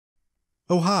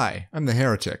Oh hi, I'm the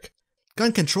Heretic.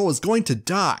 Gun control is going to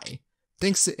die.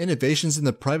 Thanks to innovations in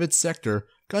the private sector,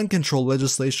 gun control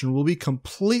legislation will be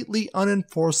completely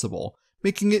unenforceable,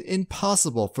 making it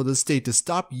impossible for the state to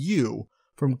stop you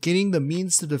from gaining the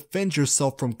means to defend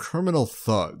yourself from criminal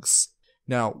thugs.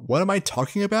 Now, what am I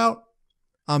talking about?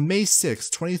 On May 6,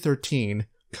 2013,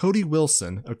 Cody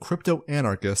Wilson, a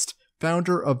crypto-anarchist,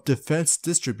 founder of Defense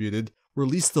Distributed,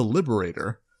 released the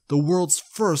Liberator, the world's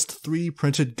first 3D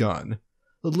printed gun.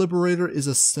 The Liberator is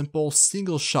a simple,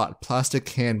 single-shot plastic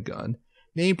handgun,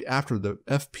 named after the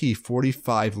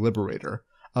FP-45 Liberator,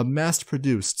 a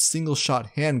mass-produced single-shot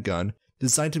handgun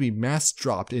designed to be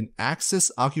mass-dropped in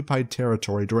Axis-occupied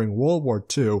territory during World War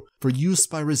II for use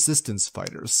by resistance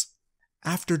fighters.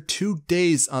 After 2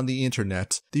 days on the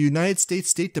internet, the United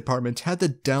States State Department had the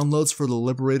downloads for the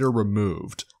Liberator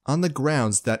removed, on the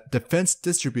grounds that Defense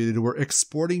Distributed were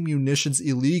exporting munitions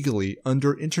illegally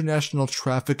under International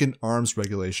Traffic in Arms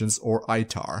Regulations, or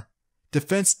ITAR.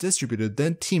 Defense Distributed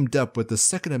then teamed up with the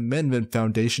Second Amendment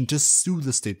Foundation to sue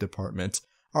the State Department,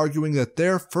 arguing that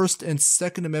their First and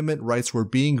Second Amendment rights were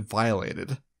being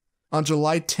violated. On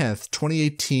July 10,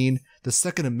 2018, the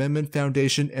Second Amendment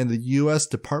Foundation and the U.S.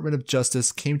 Department of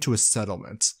Justice came to a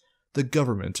settlement, the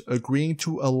government agreeing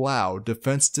to allow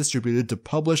Defense Distributed to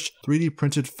publish 3D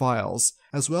printed files,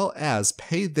 as well as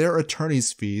pay their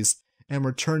attorney's fees and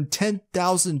return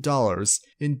 $10,000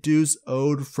 in dues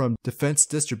owed from Defense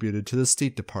Distributed to the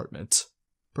State Department.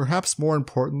 Perhaps more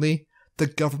importantly, the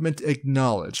government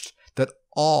acknowledged that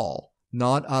all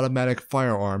non-automatic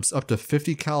firearms up to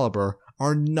 .50 caliber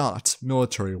are not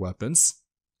military weapons.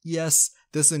 Yes,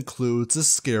 this includes the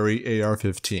scary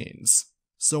AR-15s.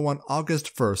 So on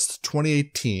August 1st,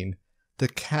 2018, the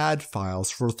CAD files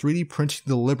for 3D printing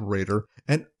the Liberator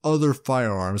and other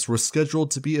firearms were scheduled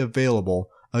to be available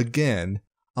again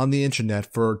on the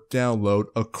internet for download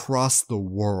across the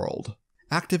world.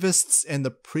 Activists and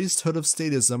the priesthood of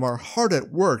statism are hard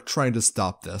at work trying to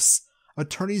stop this.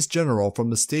 Attorneys general from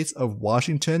the states of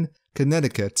Washington,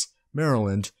 Connecticut,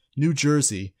 Maryland, New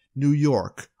Jersey, New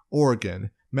York,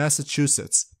 Oregon,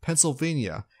 Massachusetts,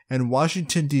 Pennsylvania, and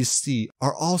Washington, D.C.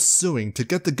 are all suing to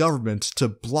get the government to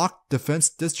block Defense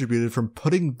Distributed from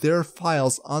putting their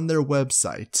files on their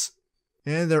website.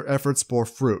 And their efforts bore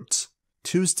fruit.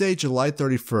 Tuesday, July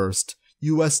 31st,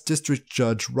 U.S. District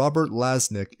Judge Robert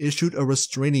Lasnik issued a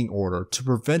restraining order to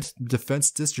prevent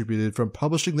Defense Distributed from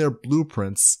publishing their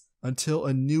blueprints until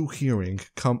a new hearing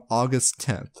come August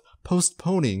 10th,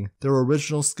 postponing their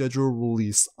original scheduled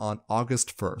release on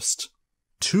August 1st.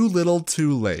 Too little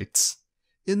too late.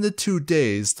 In the 2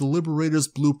 days the Liberator's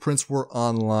blueprints were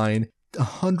online,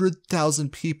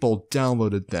 100,000 people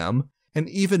downloaded them, and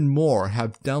even more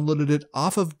have downloaded it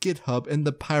off of GitHub in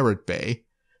the Pirate Bay.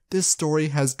 This story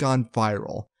has gone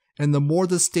viral, and the more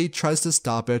the state tries to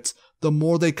stop it, the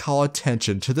more they call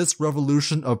attention to this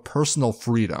revolution of personal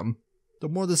freedom. The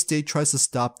more the state tries to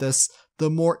stop this,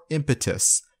 the more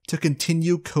impetus to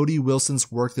continue Cody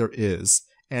Wilson's work there is,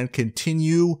 and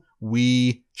continue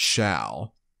we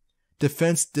shall.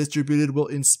 Defense Distributed will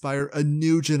inspire a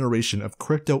new generation of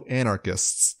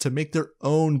crypto-anarchists to make their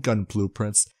own gun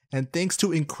blueprints, and thanks to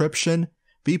encryption,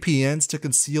 VPNs to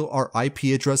conceal our IP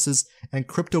addresses, and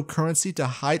cryptocurrency to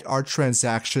hide our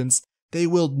transactions, they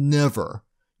will never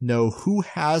know who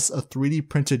has a 3D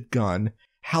printed gun,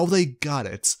 how they got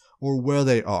it, or where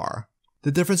they are.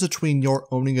 The difference between your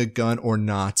owning a gun or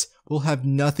not will have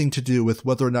nothing to do with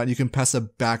whether or not you can pass a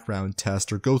background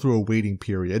test or go through a waiting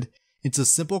period. It's a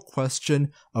simple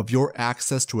question of your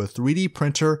access to a 3D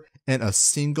printer and a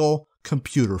single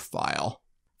computer file.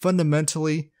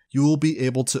 Fundamentally, you will be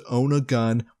able to own a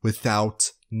gun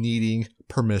without needing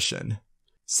permission.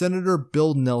 Senator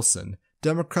Bill Nelson,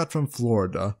 Democrat from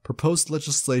Florida, proposed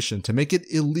legislation to make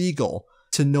it illegal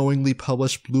to knowingly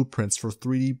publish blueprints for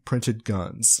 3D printed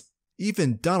guns.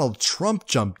 Even Donald Trump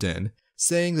jumped in,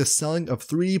 saying the selling of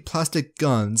 3D plastic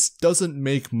guns doesn't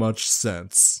make much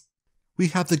sense. We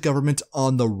have the government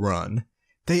on the run.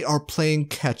 They are playing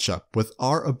catch-up with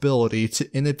our ability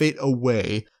to innovate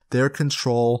away their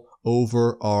control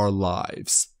over our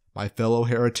lives. My fellow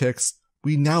heretics,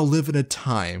 we now live in a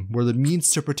time where the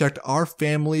means to protect our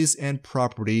families and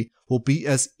property will be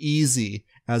as easy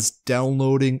as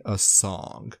downloading a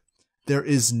song. There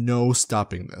is no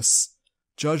stopping this.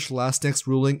 Judge Lasnik's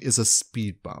ruling is a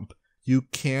speed bump. You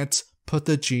can't put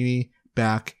the genie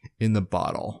back in the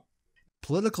bottle.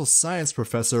 Political science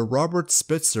professor Robert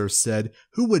Spitzer said,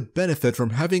 "Who would benefit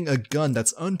from having a gun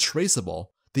that's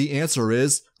untraceable? The answer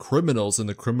is criminals and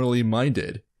the criminally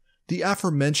minded." The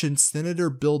aforementioned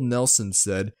Senator Bill Nelson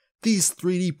said, These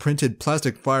 3D printed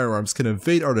plastic firearms can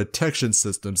evade our detection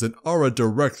systems and are a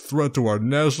direct threat to our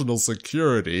national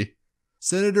security.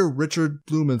 Senator Richard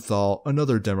Blumenthal,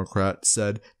 another Democrat,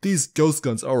 said, "These ghost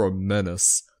guns are a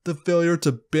menace. The failure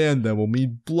to ban them will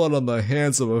mean blood on the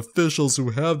hands of officials who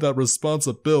have that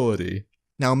responsibility."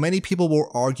 Now, many people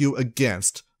will argue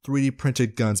against 3D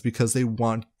printed guns because they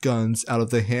want guns out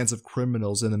of the hands of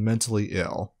criminals and the mentally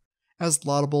ill. As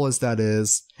laudable as that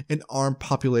is, an armed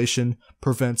population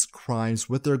prevents crimes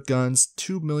with their guns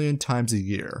 2 million times a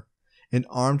year. An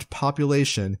armed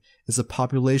population is a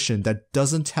population that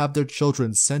doesn't have their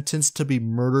children sentenced to be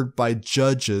murdered by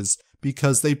judges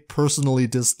because they personally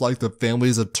dislike the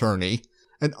family's attorney.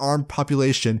 An armed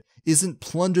population isn't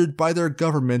plundered by their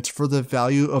government for the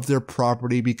value of their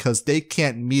property because they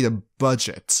can't meet a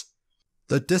budget.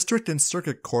 The district and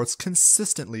circuit courts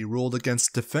consistently ruled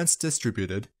against defense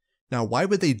distributed. Now, why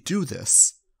would they do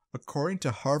this? According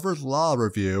to Harvard Law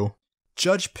Review,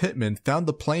 Judge Pittman found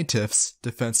the plaintiffs,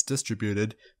 defense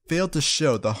distributed, failed to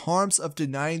show the harms of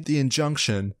denying the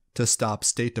injunction to stop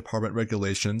State Department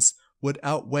regulations would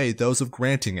outweigh those of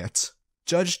granting it.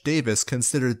 Judge Davis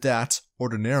considered that,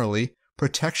 ordinarily,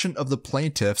 protection of the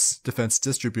plaintiffs, defense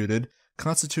distributed,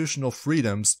 constitutional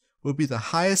freedoms would be the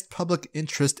highest public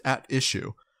interest at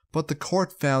issue, but the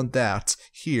court found that,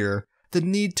 here, the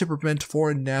need to prevent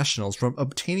foreign nationals from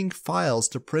obtaining files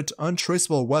to print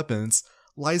untraceable weapons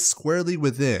lies squarely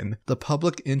within the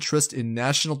public interest in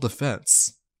national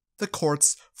defense. The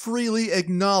courts freely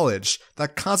acknowledge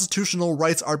that constitutional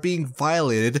rights are being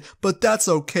violated, but that's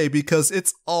okay because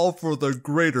it's all for the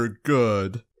greater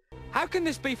good. How can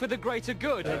this be for the greater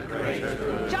good? The greater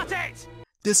good. Shut it!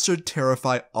 This should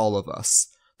terrify all of us.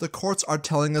 The courts are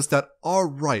telling us that our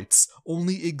rights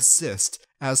only exist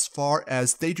as far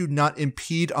as they do not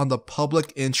impede on the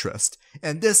public interest,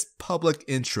 and this public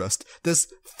interest,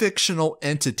 this fictional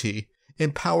entity,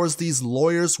 empowers these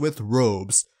lawyers with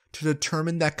robes to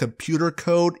determine that computer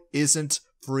code isn't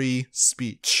free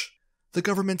speech. The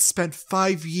government spent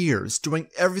 5 years doing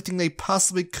everything they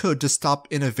possibly could to stop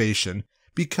innovation,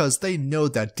 because they know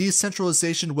that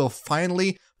decentralization will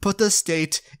finally put the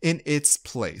state in its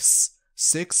place,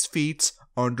 6 feet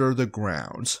under the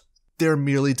ground. They're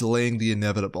merely delaying the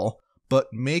inevitable,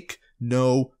 but make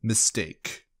no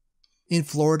mistake. In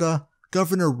Florida,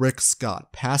 Governor Rick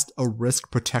Scott passed a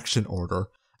risk protection order,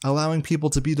 allowing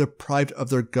people to be deprived of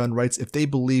their gun rights if they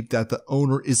believe that the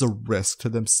owner is a risk to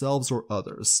themselves or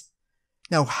others.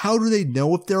 Now, how do they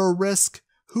know if they're a risk?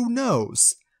 Who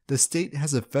knows? The state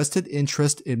has a vested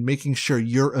interest in making sure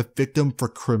you're a victim for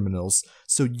criminals,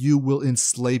 so you will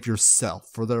enslave yourself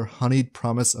for their honeyed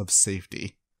promise of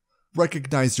safety.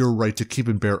 Recognize your right to keep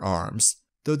and bear arms.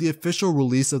 Though the official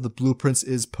release of the blueprints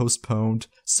is postponed,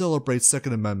 celebrate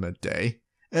Second Amendment Day.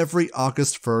 Every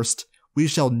August 1st, we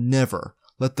shall never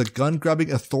let the gun-grabbing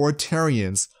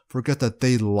authoritarians forget that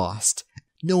they lost.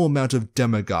 No amount of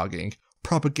demagoguing,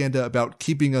 propaganda about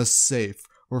keeping us safe,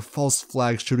 or false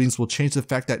flag shootings will change the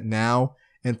fact that now,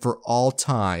 and for all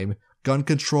time, gun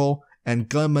control and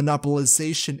gun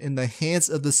monopolization in the hands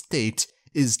of the state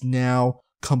is now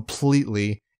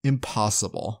completely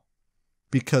impossible.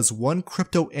 Because one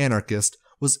crypto-anarchist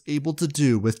was able to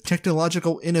do with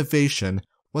technological innovation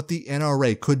what the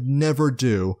NRA could never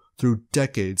do through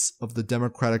decades of the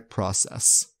democratic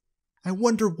process. I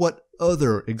wonder what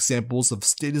other examples of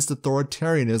statist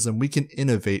authoritarianism we can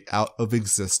innovate out of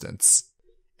existence.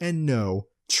 And no,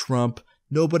 Trump,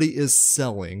 nobody is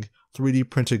selling 3D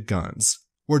printed guns.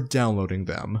 We're downloading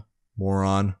them,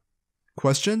 moron.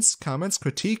 Questions, comments,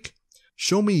 critique?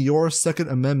 Show me your Second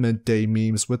Amendment Day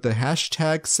memes with the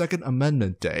hashtag Second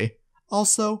Amendment Day.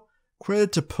 Also,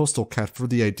 credit to Postal Cat for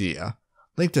the idea.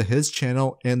 Link to his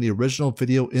channel and the original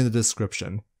video in the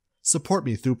description. Support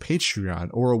me through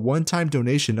Patreon or a one-time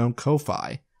donation on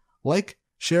Ko-Fi. Like,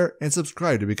 share, and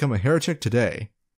subscribe to become a heretic today.